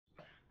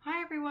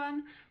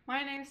everyone,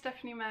 my name is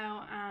Stephanie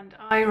Mail and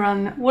I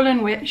run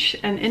Woollen Wytch,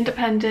 an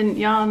independent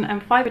yarn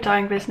and fibre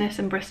dyeing business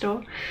in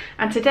Bristol,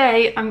 and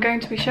today I'm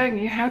going to be showing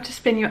you how to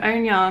spin your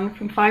own yarn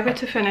from fibre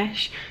to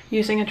finish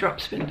using a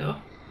drop spindle.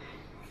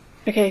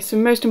 Okay, so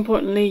most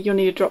importantly you'll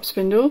need a drop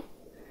spindle,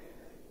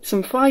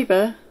 some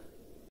fibre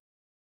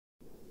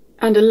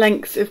and a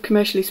length of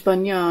commercially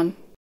spun yarn.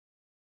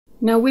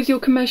 Now with your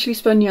commercially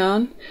spun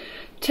yarn,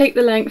 take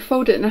the length,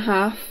 fold it in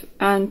half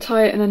and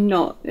tie it in a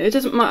knot. It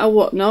doesn't matter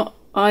what knot.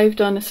 I've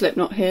done a slip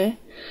knot here,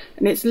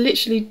 and it's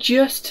literally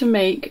just to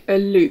make a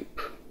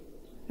loop,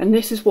 and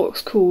this is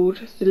what's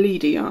called the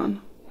leader yarn.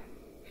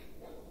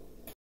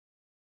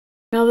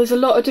 Now there's a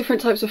lot of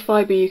different types of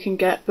fibre you can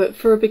get, but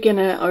for a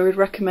beginner I would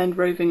recommend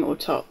roving or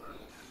top.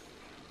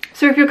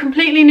 So if you're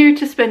completely new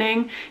to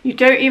spinning, you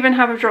don't even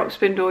have a drop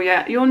spindle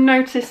yet, you'll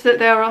notice that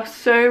there are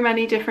so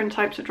many different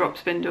types of drop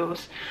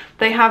spindles.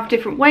 They have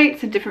different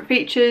weights and different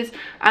features,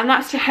 and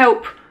that's to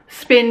help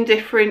spin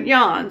different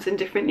yarns and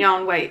different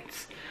yarn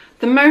weights.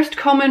 The most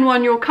common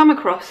one you'll come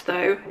across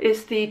though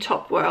is the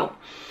top whirl,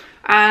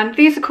 and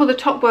these are called the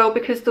top whirl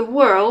because the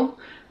whirl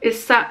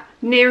is sat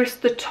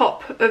nearest the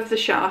top of the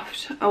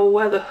shaft, or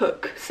where the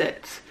hook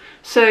sits.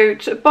 So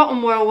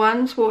bottom whirl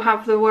ones will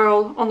have the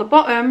whirl on the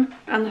bottom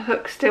and the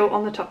hook still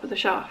on the top of the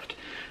shaft.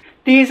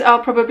 These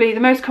are probably the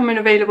most common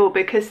available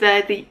because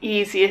they're the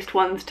easiest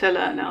ones to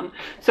learn on.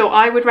 So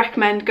I would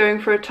recommend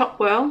going for a top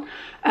whirl.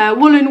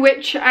 Woollen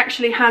Wytch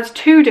actually has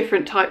two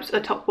different types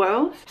of top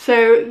whirls.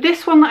 So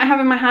this one that I have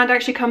in my hand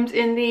actually comes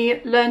in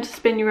the Learn to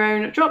Spin Your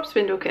Own drop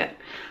spindle kit.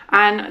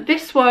 And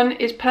this one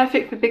is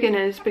perfect for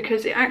beginners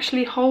because it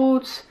actually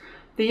holds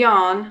the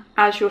yarn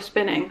as you're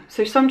spinning.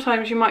 So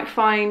sometimes you might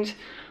find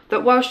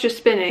that whilst you're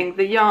spinning,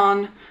 the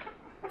yarn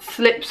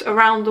slips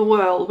around the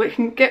whirl, which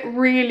can get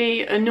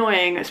really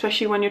annoying,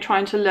 especially when you're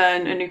trying to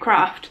learn a new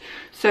craft.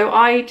 So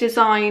I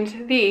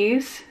designed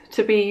these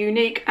to be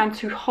unique and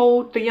to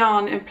hold the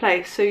yarn in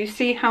place. So you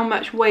see how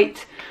much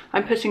weight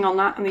I'm putting on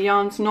that, and the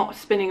yarn's not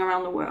spinning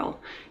around the whirl.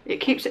 It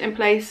keeps it in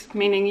place,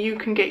 meaning you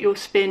can get your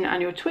spin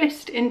and your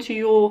twist into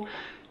your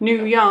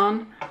new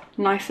yarn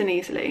nice and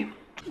easily.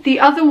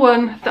 The other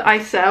one that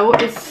I sell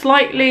is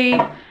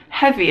slightly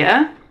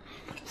heavier.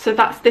 So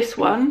that's this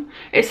one.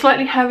 It's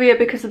slightly heavier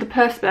because of the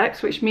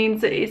perspex, which means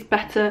that it's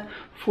better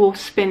for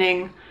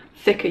spinning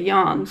thicker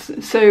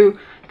yarns. So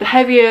the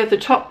heavier the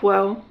top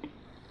whirl,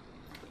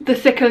 the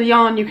thicker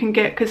yarn you can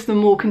get because the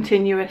more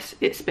continuous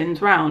it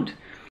spins round.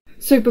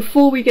 So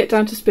before we get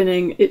down to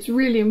spinning, it's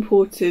really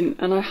important,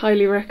 and I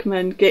highly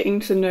recommend getting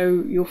to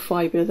know your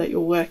fibre that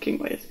you're working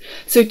with.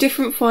 So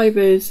different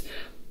fibres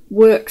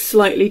work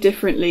slightly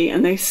differently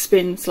and they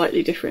spin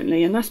slightly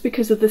differently, and that's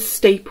because of the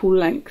staple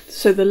length,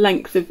 so the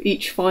length of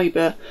each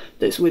fibre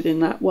that's within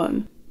that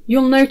one.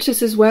 You'll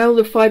notice as well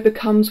the fibre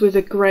comes with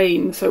a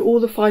grain, so all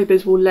the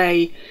fibres will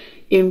lay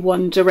in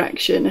one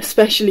direction,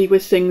 especially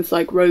with things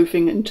like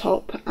roving and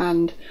top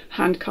and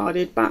hand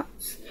carded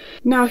bats.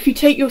 Now if you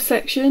take your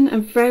section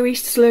and very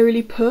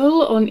slowly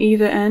pull on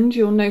either end,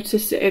 you'll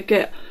notice that it'll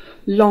get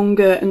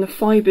longer and the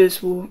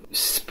fibres will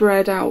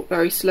spread out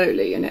very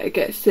slowly and it'll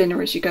get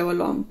thinner as you go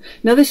along.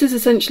 Now this is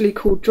essentially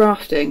called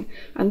drafting,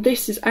 and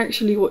this is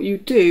actually what you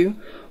do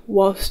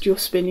whilst you're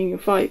spinning your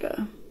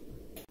fibre.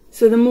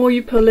 So the more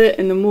you pull it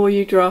and the more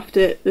you draft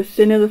it, the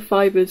thinner the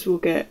fibres will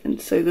get,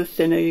 and so the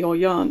thinner your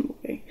yarn will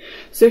be.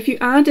 So if you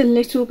add a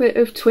little bit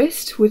of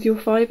twist with your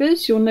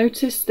fibres, you'll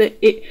notice that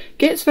it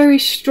gets very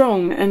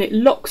strong and it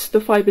locks the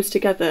fibres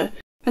together,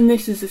 and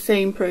this is the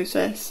same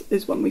process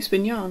as when we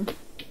spin yarn.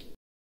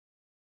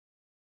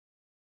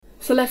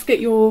 So let's get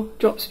your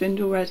drop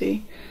spindle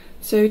ready.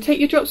 So take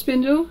your drop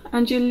spindle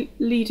and your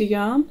leader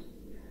yarn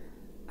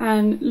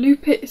and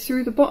loop it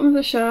through the bottom of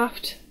the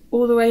shaft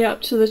all the way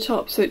up to the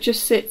top, so it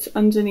just sits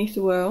underneath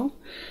the whirl.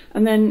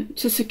 And then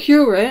to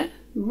secure it,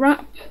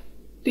 wrap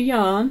the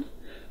yarn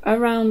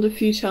around a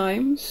few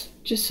times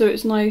just so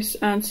it's nice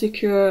and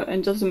secure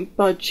and doesn't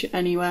budge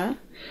anywhere.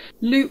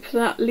 Loop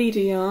that leader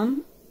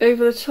yarn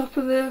over the top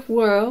of the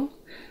whirl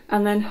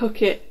and then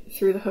hook it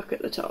through the hook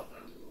at the top.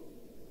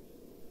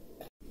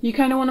 You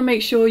kind of want to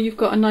make sure you've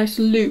got a nice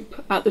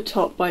loop at the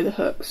top by the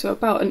hook, so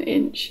about 1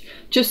 inch,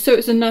 just so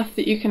it's enough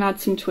that you can add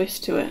some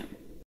twist to it.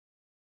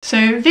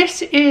 So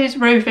this is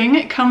roving.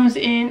 It comes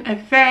in a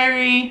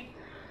very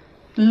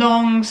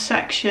long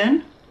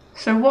section.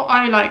 So what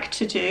I like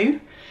to do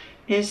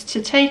is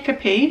to take a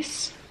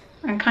piece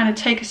and kind of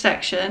take a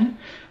section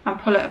and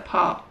pull it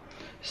apart.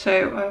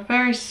 So I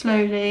very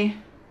slowly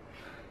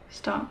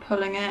start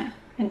pulling it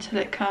until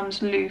it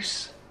comes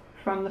loose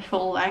from the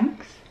full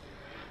length.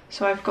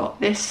 So I've got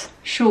this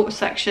short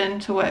section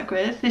to work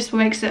with. This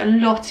makes it a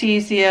lot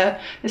easier,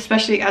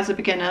 especially as a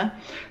beginner,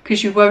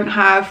 because you won't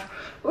have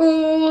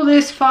all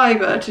this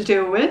fibre to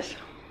deal with.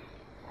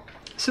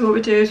 So what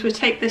we do is we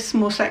take this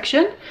small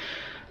section,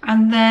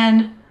 and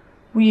then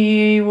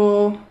we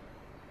will,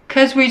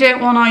 because we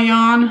don't want our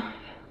yarn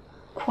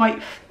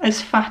quite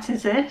as fat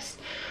as this,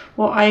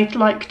 what I'd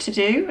like to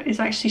do is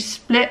actually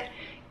split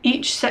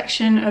each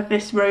section of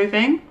this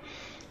roving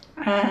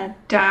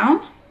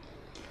down.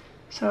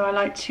 So I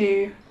like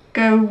to go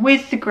go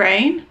with the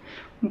grain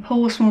and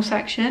pull a small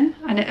section,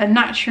 and it'll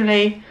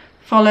naturally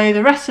follow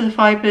the rest of the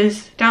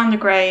fibres down the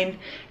grain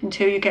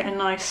until you get a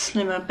nice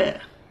slimmer bit.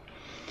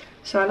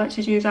 So I like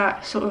to do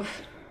that sort of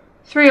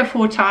 3 or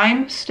 4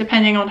 times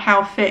depending on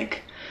how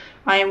thick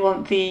I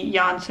want the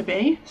yarn to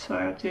be. So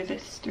I'll do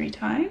this 3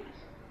 times.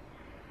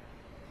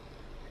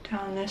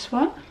 Down this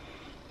one.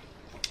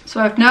 So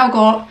I've now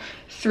got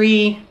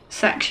 3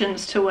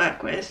 sections to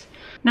work with.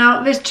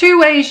 Now there's 2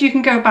 ways you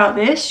can go about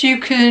this. You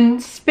can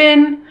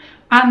spin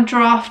and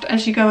draft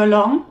as you go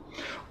along,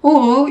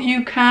 or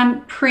you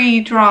can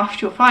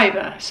pre-draft your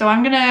fibre. So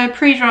I'm going to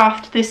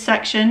pre-draft this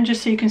section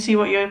just so you can see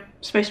what you're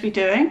supposed to be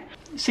doing.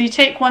 So you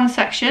take one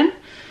section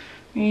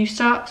and you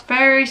start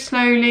very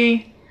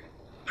slowly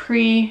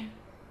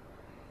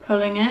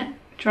pre-pulling it,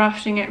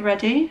 drafting it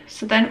ready.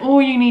 So then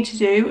all you need to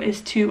do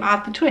is to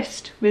add the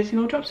twist with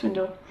your drop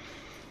spindle.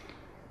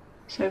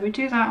 So we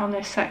do that on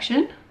this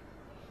section.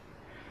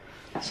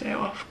 So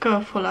I'll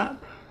go full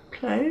up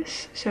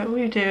close. So all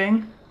you're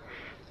doing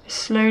is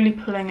slowly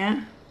pulling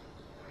it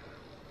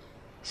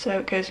so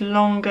it goes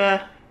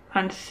longer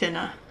and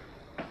thinner.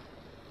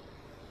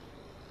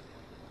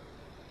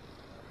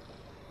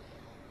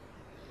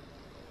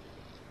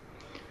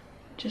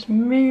 Just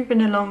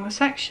moving along the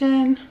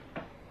section.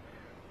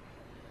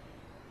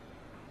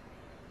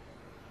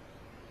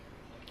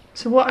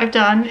 So what I've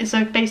done is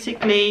I've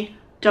basically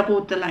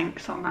doubled the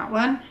length on that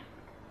one.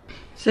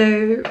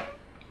 So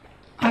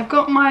I've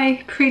got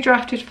my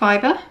pre-drafted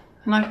fibre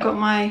and I've got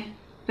my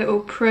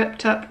little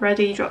prepped up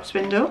ready drop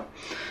spindle.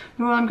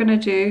 And what I'm going to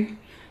do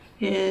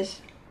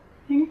is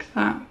link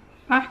that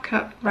back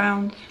up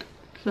round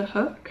the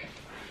hook,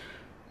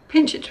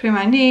 pinch it between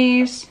my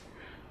knees,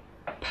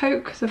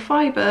 poke the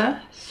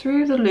fibre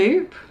through the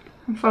loop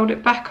and fold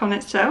it back on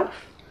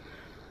itself.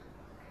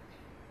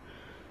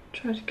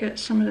 Try to get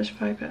some of this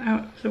fibre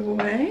out of the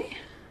way.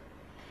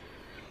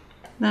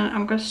 Then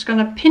I'm just going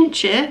to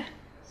pinch it,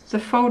 the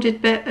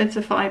folded bit of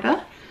the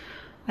fibre,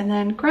 and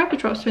then grab the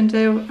drop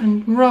spindle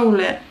and roll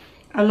it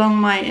along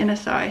my inner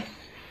thigh.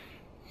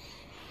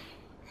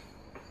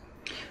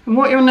 And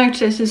what you'll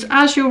notice is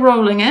as you're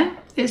rolling it,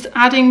 it's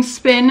adding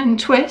spin and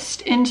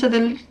twist into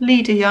the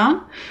leader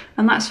yarn,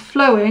 and that's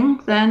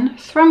flowing then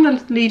from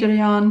the leader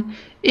yarn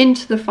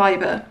into the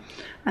fibre,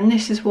 and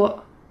this is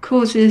what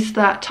causes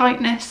that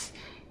tightness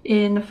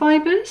in the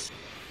fibres.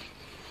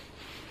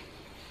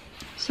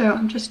 So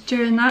I'm just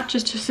doing that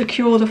just to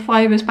secure the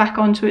fibres back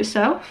onto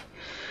itself,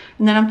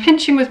 and then I'm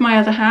pinching with my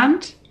other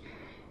hand,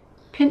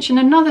 pinching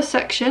another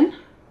section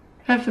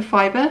of the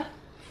fibre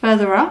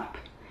further up,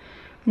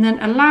 and then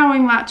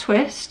allowing that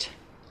twist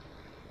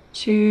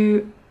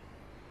to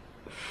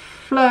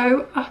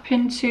flow up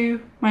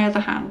into my other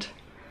hand.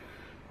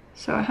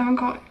 So I haven't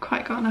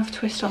quite got enough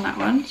twist on that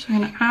one, so I'm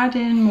going to add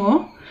in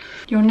more.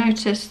 You'll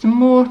notice the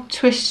more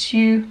twists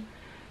you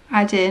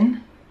add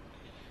in,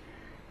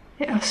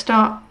 it'll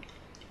start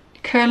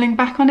curling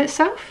back on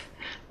itself.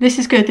 This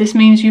is good. This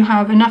means you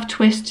have enough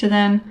twist to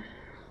then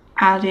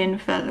add in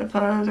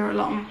further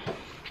along.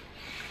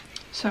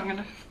 So I'm going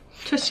to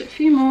twist it a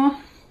few more,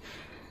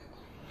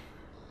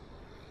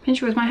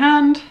 pinch it with my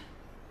hand,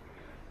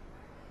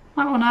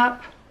 that one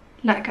up,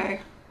 let go,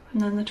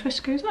 and then the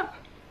twist goes up.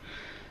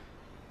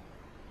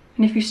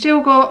 And if you've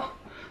still got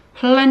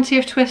plenty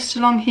of twist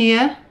along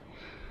here,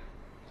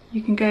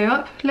 you can go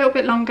up a little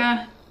bit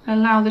longer,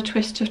 allow the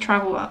twist to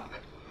travel up.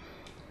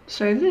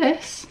 So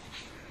this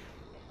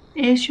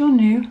is your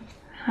new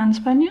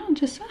handspun yarn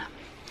just there.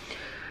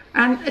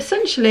 And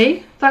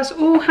essentially that's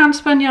all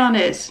handspun yarn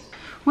is.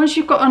 Once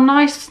you've got a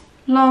nice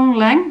long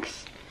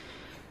length,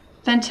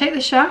 then take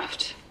the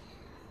shaft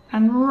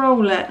and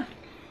roll it.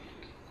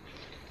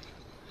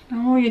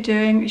 And all you're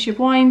doing is you're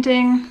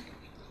winding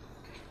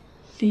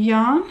the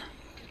yarn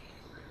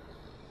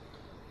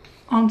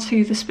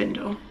onto the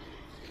spindle.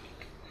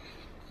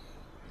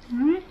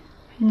 Alright,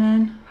 and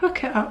then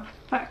hook it up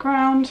back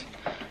round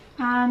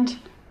and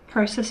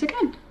process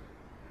again.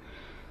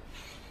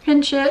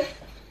 Pinch it,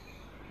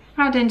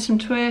 add in some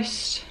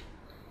twist,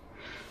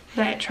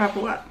 let it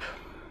travel up.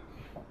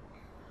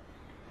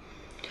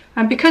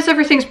 And because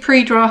everything's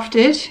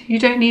pre-drafted, you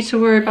don't need to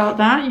worry about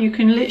that. You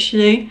can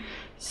literally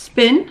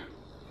spin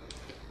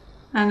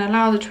and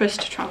allow the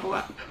twist to travel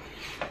up.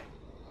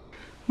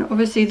 Now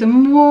obviously the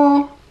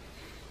more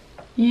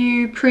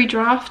you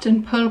pre-draft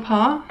and pull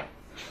apart,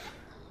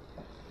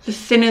 the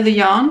thinner the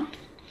yarn.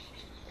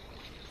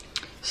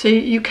 So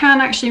you can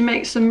actually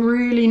make some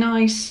really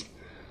nice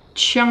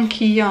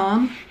chunky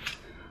yarn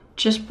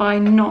just by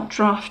not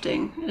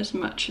drafting as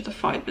much of the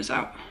fibres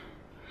out.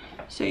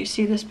 So you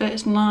see this bit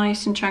is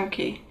nice and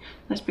chunky.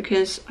 That's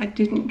because I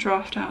didn't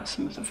draft out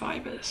some of the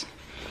fibres.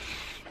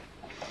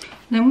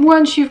 Then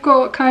once you've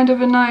got kind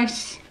of a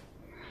nice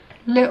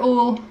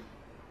little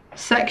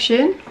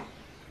section,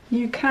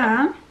 you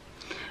can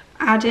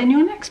add in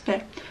your next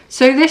bit.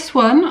 So this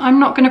one I'm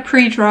not going to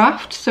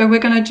pre-draft, so we're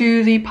going to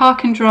do the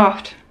park and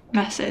draft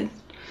method.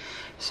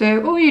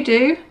 So all you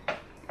do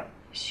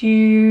is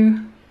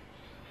you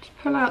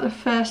pull out the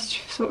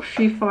first sort of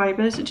few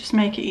fibres that just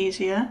make it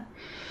easier,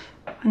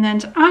 And then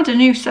to add a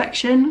new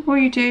section, all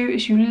you do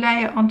is you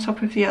lay it on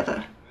top of the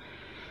other.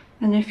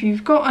 And if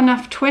you've got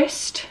enough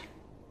twist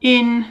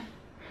in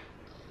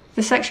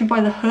the section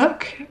by the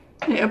hook,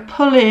 it'll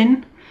pull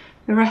in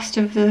the rest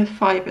of the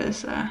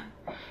fibres there.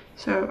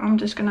 So I'm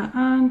just going to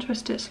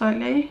untwist it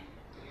slightly,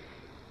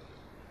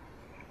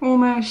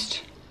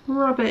 almost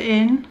rub it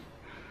in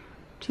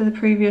to the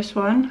previous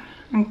one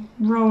and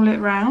roll it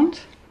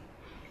round,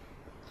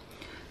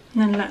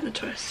 and then let the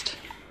twist.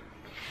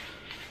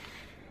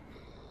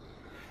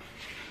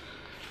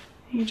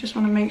 You just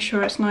want to make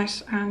sure it's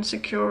nice and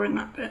secure in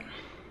that bit.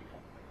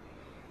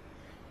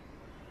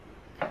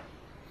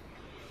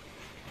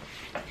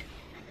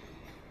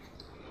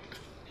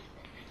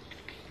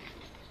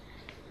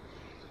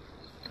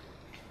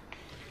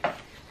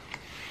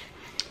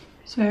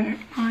 So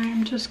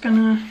I'm just going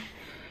to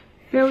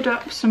build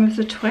up some of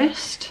the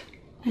twist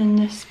in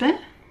this bit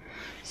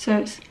so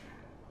it's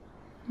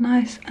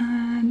nice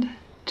and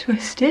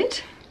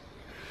twisted.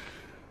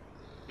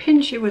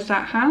 Pinch it with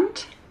that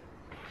hand,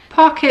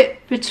 park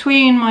it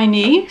between my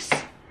knees,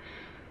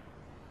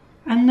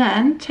 and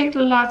then take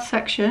the last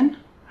section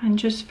and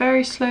just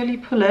very slowly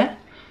pull it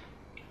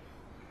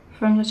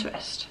from the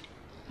twist.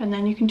 And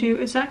then you can do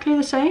exactly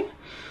the same.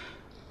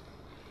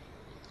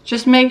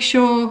 Just make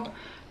sure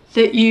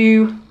that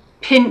you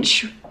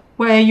pinch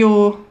where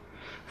your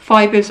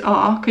fibres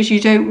are, because you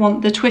don't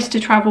want the twist to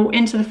travel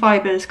into the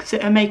fibres, because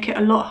it'll make it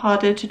a lot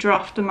harder to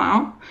draft them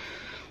out.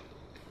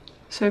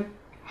 So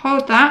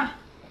hold that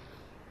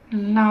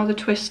and allow the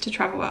twist to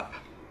travel up.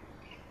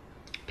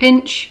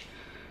 Pinch,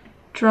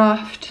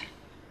 draft,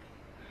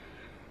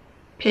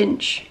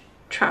 pinch,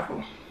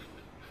 travel.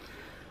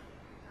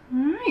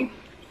 Alright.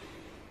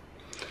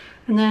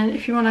 And then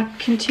if you want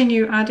to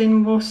continue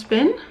adding more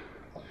spin,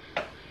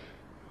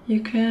 you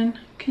can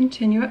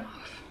continue it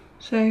off.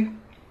 So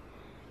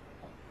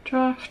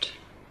draft,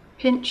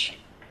 pinch,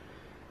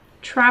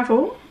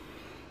 travel,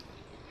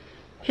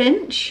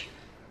 pinch,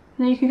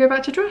 and then you can go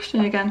back to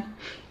drafting again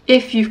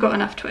if you've got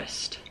enough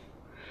twist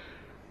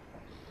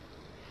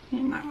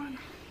in that one.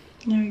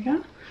 There we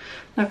go.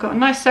 I've got a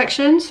nice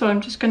section, so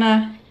I'm just going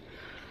to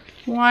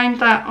wind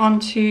that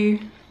onto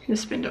the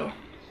spindle.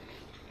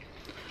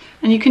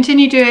 And you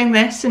continue doing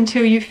this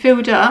until you've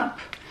filled up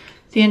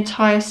the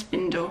entire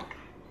spindle.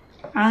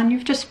 And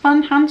you've just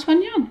spun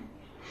handspun yarn.